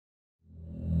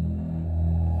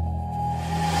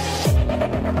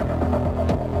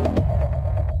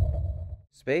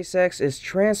SpaceX is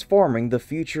transforming the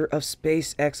future of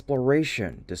space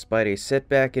exploration, despite a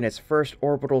setback in its first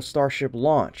orbital Starship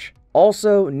launch.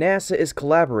 Also, NASA is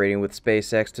collaborating with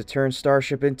SpaceX to turn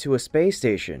Starship into a space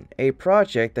station, a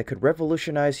project that could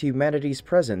revolutionize humanity's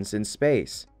presence in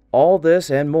space. All this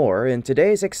and more in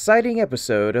today's exciting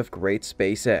episode of Great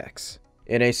SpaceX.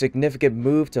 In a significant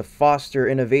move to foster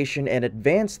innovation and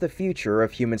advance the future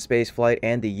of human spaceflight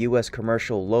and the U.S.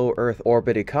 commercial low Earth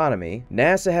orbit economy,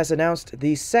 NASA has announced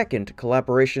the second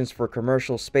Collaborations for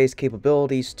Commercial Space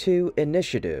Capabilities 2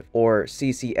 initiative, or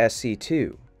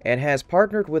CCSC2, and has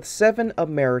partnered with 7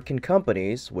 American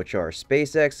companies, which are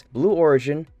SpaceX, Blue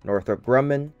Origin, Northrop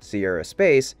Grumman, Sierra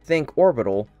Space,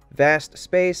 ThinkOrbital, Vast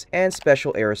Space, and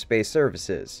Special Aerospace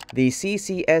Services. The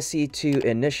CCSC2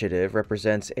 initiative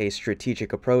represents a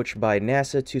strategic approach by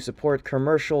NASA to support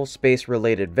commercial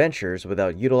space-related ventures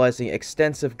without utilizing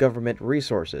extensive government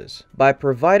resources. By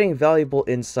providing valuable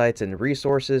insights and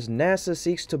resources, NASA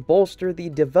seeks to bolster the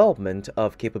development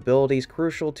of capabilities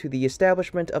crucial to the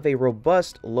establishment of a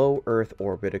robust low Earth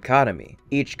orbit economy.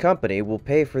 Each company will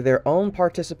pay for their own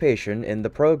participation in the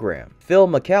program. Phil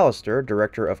McAllister,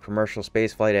 Director of Commercial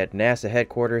Spaceflight at NASA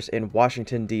headquarters in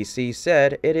Washington, D.C.,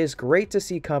 said, "It is great to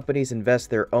see companies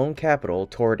invest their own capital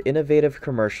toward innovative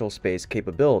commercial space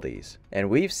capabilities. And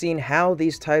we've seen how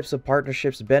these types of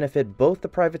partnerships benefit both the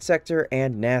private sector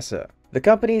and NASA. The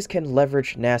companies can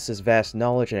leverage NASA's vast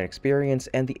knowledge and experience,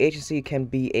 and the agency can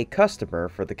be a customer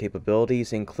for the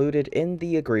capabilities included in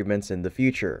the agreements in the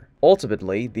future.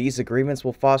 Ultimately, these agreements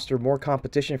will foster more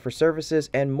competition for services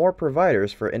and more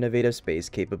providers for innovative space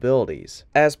capabilities."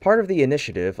 As part of the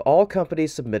initiative, all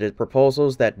companies submitted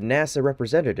proposals that NASA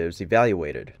representatives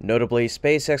evaluated. Notably,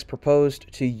 SpaceX proposed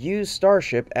to use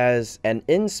Starship as an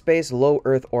in-space low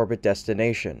Earth orbit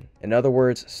destination. In other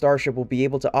words, Starship will be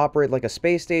able to operate like a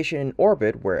space station in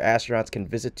orbit where astronauts can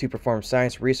visit to perform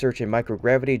science research in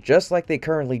microgravity just like they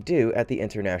currently do at the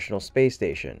International Space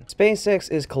Station.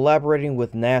 SpaceX is collaborating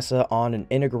with NASA on an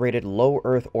integrated low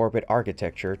Earth orbit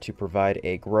architecture to provide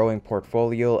a growing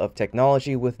portfolio of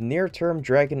technology with near-term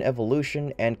Dragon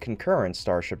evolution and concurrent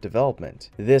Starship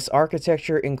development. This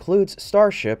architecture includes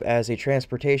Starship as a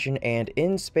transportation and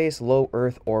in-space low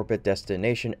Earth orbit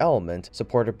destination element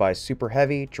supported by Super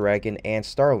Heavy, Dragon, and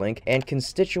Starlink, and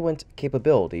constituent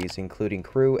capabilities including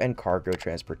crew and cargo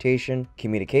transportation,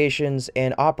 communications,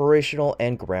 and operational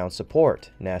and ground support,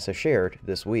 NASA shared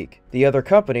this week. The other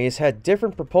companies had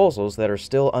different proposals that are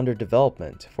still under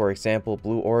development. For example,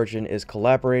 Blue Origin is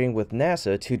collaborating with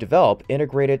NASA to develop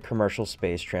integrated commercial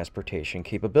space transportation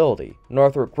capability.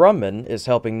 Northrop Grumman is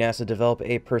helping NASA develop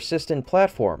a persistent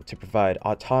platform to provide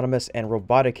autonomous and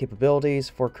robotic capabilities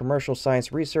for commercial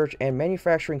science research and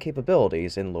manufacturing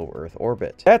capabilities in low Earth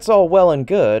orbit. That's all well and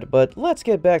good, but let's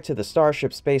get back to the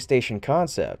Starship space station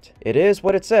concept. It is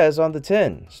what it says on the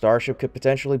tin. Starship could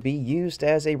potentially be used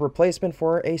as a replacement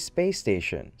for a space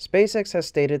station. SpaceX has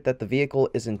stated that the vehicle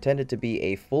is intended to be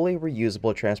a fully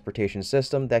reusable transportation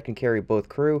system that can carry both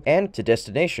crew and to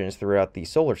destinations throughout the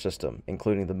solar system,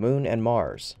 including the Moon and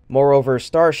Mars. Moreover,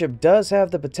 Starship does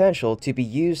have the potential to be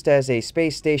used as a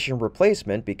space station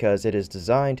replacement because it is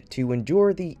designed to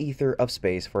endure the ether of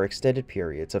space for extended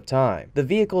periods of time. The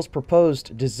vehicle's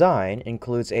proposed design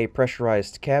includes a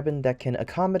pressurized cabin that can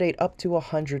accommodate up to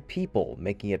 100 people,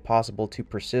 making it possible to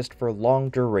persist for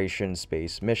long-duration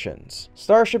space missions.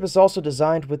 Starship is also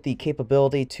designed with the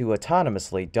capability to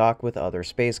autonomously dock with other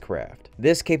spacecraft.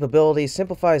 This capability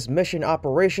simplifies mission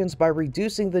operations by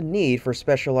reducing the need for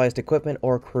specialized equipment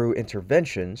or crew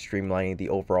intervention, streamlining the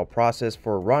overall process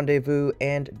for rendezvous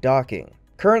and docking.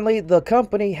 Currently, the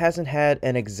company hasn't had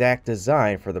an exact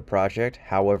design for the project.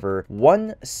 However,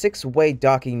 one 6-way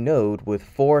docking node with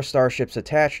 4 Starships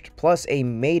attached, plus a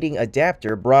mating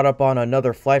adapter brought up on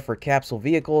another flight for capsule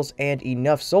vehicles, and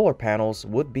enough solar panels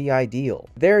would be ideal.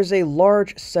 There's a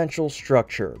large central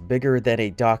structure, bigger than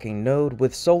a docking node,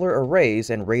 with solar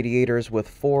arrays and radiators with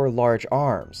 4 large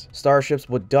arms. Starships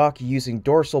would dock using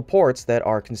dorsal ports that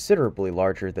are considerably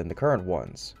larger than the current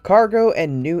ones. Cargo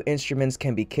and new instruments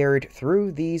can be carried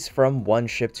through these from one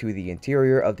ship to the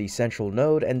interior of the central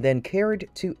node and then carried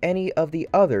to any of the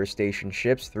other station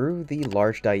ships through the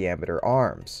large diameter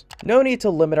arms. No need to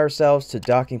limit ourselves to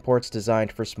docking ports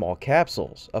designed for small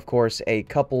capsules. Of course, a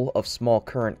couple of small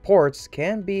current ports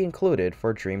can be included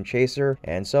for Dream Chaser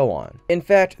and so on. In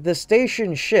fact, the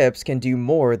station ships can do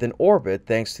more than orbit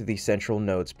thanks to the central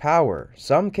node's power.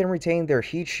 Some can retain their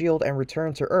heat shield and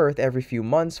return to Earth every few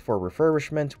months for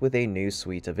refurbishment with a new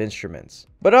suite of instruments.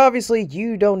 But obviously,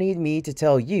 you don't need me to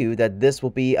tell you that this will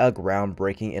be a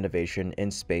groundbreaking innovation in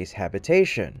space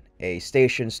habitation. A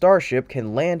stationed Starship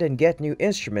can land and get new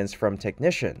instruments from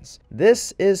technicians.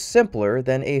 This is simpler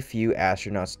than a few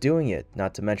astronauts doing it,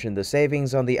 not to mention the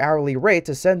savings on the hourly rate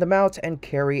to send them out and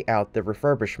carry out the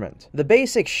refurbishment. The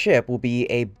basic ship will be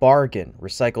a bargain,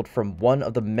 recycled from one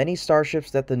of the many starships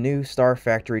that the new Star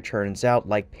Factory turns out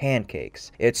like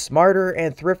pancakes. It's smarter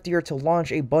and thriftier to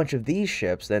launch a bunch of these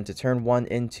ships than to turn one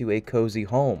into a cozy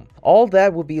home. All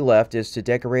that will be left is to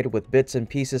decorate it with bits and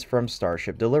pieces from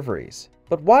Starship deliveries.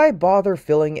 But why bother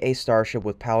filling a Starship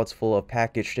with pallets full of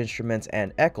packaged instruments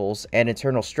and ERc's and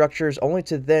internal structures only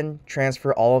to then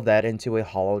transfer all of that into a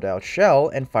hollowed out shell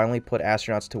and finally put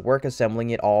astronauts to work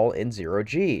assembling it all in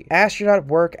zero-G? Astronaut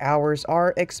work hours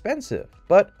are expensive.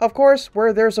 But of course,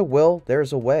 where there's a will,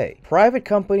 there's a way. Private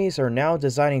companies are now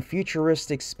designing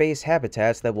futuristic space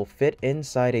habitats that will fit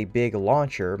inside a big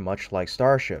launcher, much like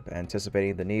Starship,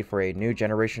 anticipating the need for a new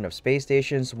generation of space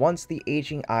stations once the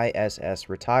aging ISS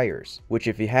retires, which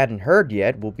if you hadn't heard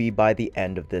yet will be by the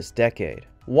end of this decade.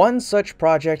 One such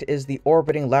project is the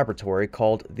orbiting laboratory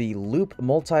called the Loop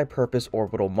Multi-Purpose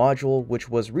Orbital Module, which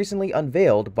was recently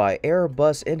unveiled by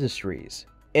Airbus Industries.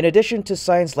 In addition to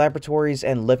science laboratories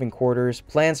and living quarters,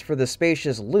 plans for the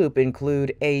spacious loop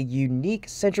include a unique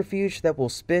centrifuge that will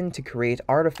spin to create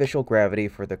artificial gravity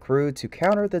for the crew to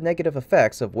counter the negative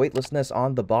effects of weightlessness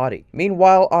on the body.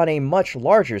 Meanwhile, on a much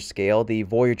larger scale, the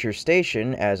Voyager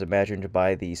station, as imagined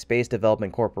by the Space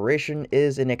Development Corporation,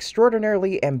 is an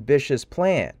extraordinarily ambitious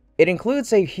plan. It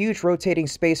includes a huge rotating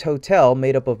space hotel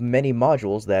made up of many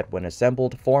modules that, when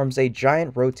assembled, forms a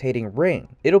giant rotating ring.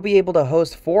 It'll be able to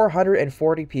host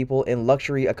 440 people in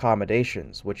luxury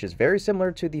accommodations, which is very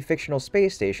similar to the fictional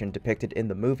space station depicted in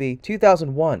the movie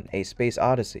 2001: A Space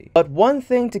Odyssey. But one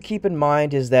thing to keep in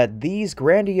mind is that these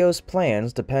grandiose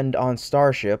plans depend on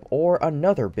Starship or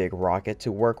another big rocket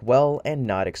to work well and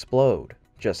not explode.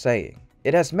 Just saying.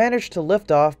 It has managed to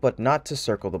lift off, but not to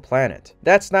circle the planet.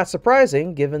 That's not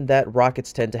surprising, given that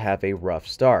rockets tend to have a rough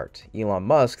start. Elon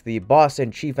Musk, the boss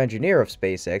and chief engineer of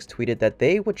SpaceX, tweeted that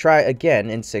they would try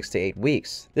again in 6 to 8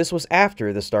 weeks. This was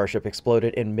after the Starship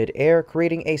exploded in mid-air,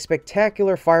 creating a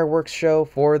spectacular fireworks show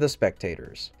for the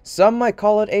spectators. Some might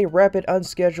call it a rapid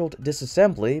unscheduled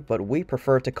disassembly, but we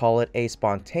prefer to call it a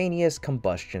spontaneous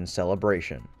combustion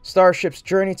celebration. Starship's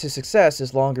journey to success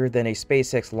is longer than a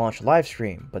SpaceX launch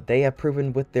livestream, but they have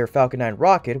proven with their Falcon 9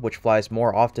 rocket, which flies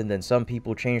more often than some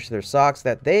people change their socks,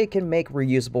 that they can make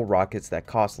reusable rockets that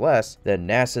cost less than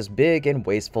NASA's big and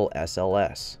wasteful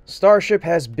SLS. Starship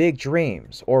has big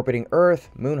dreams, orbiting Earth,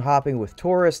 moon hopping with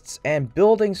tourists, and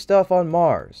building stuff on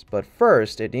Mars. But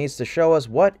first, it needs to show us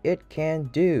what it can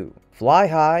do. Fly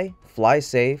high, fly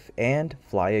safe, and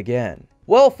fly again.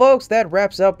 Well folks, that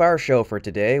wraps up our show for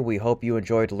today. We hope you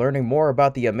enjoyed learning more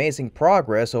about the amazing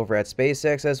progress over at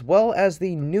SpaceX, as well as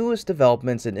the newest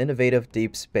developments in innovative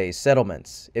deep space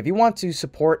settlements. If you want to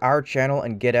support our channel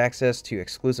and get access to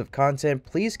exclusive content,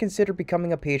 please consider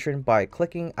becoming a patron by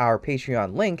clicking our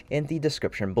Patreon link in the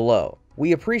description below.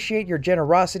 We appreciate your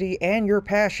generosity and your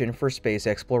passion for space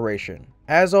exploration.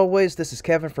 As always, this is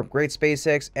Kevin from Great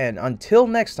SpaceX, and until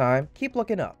next time, keep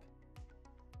looking up.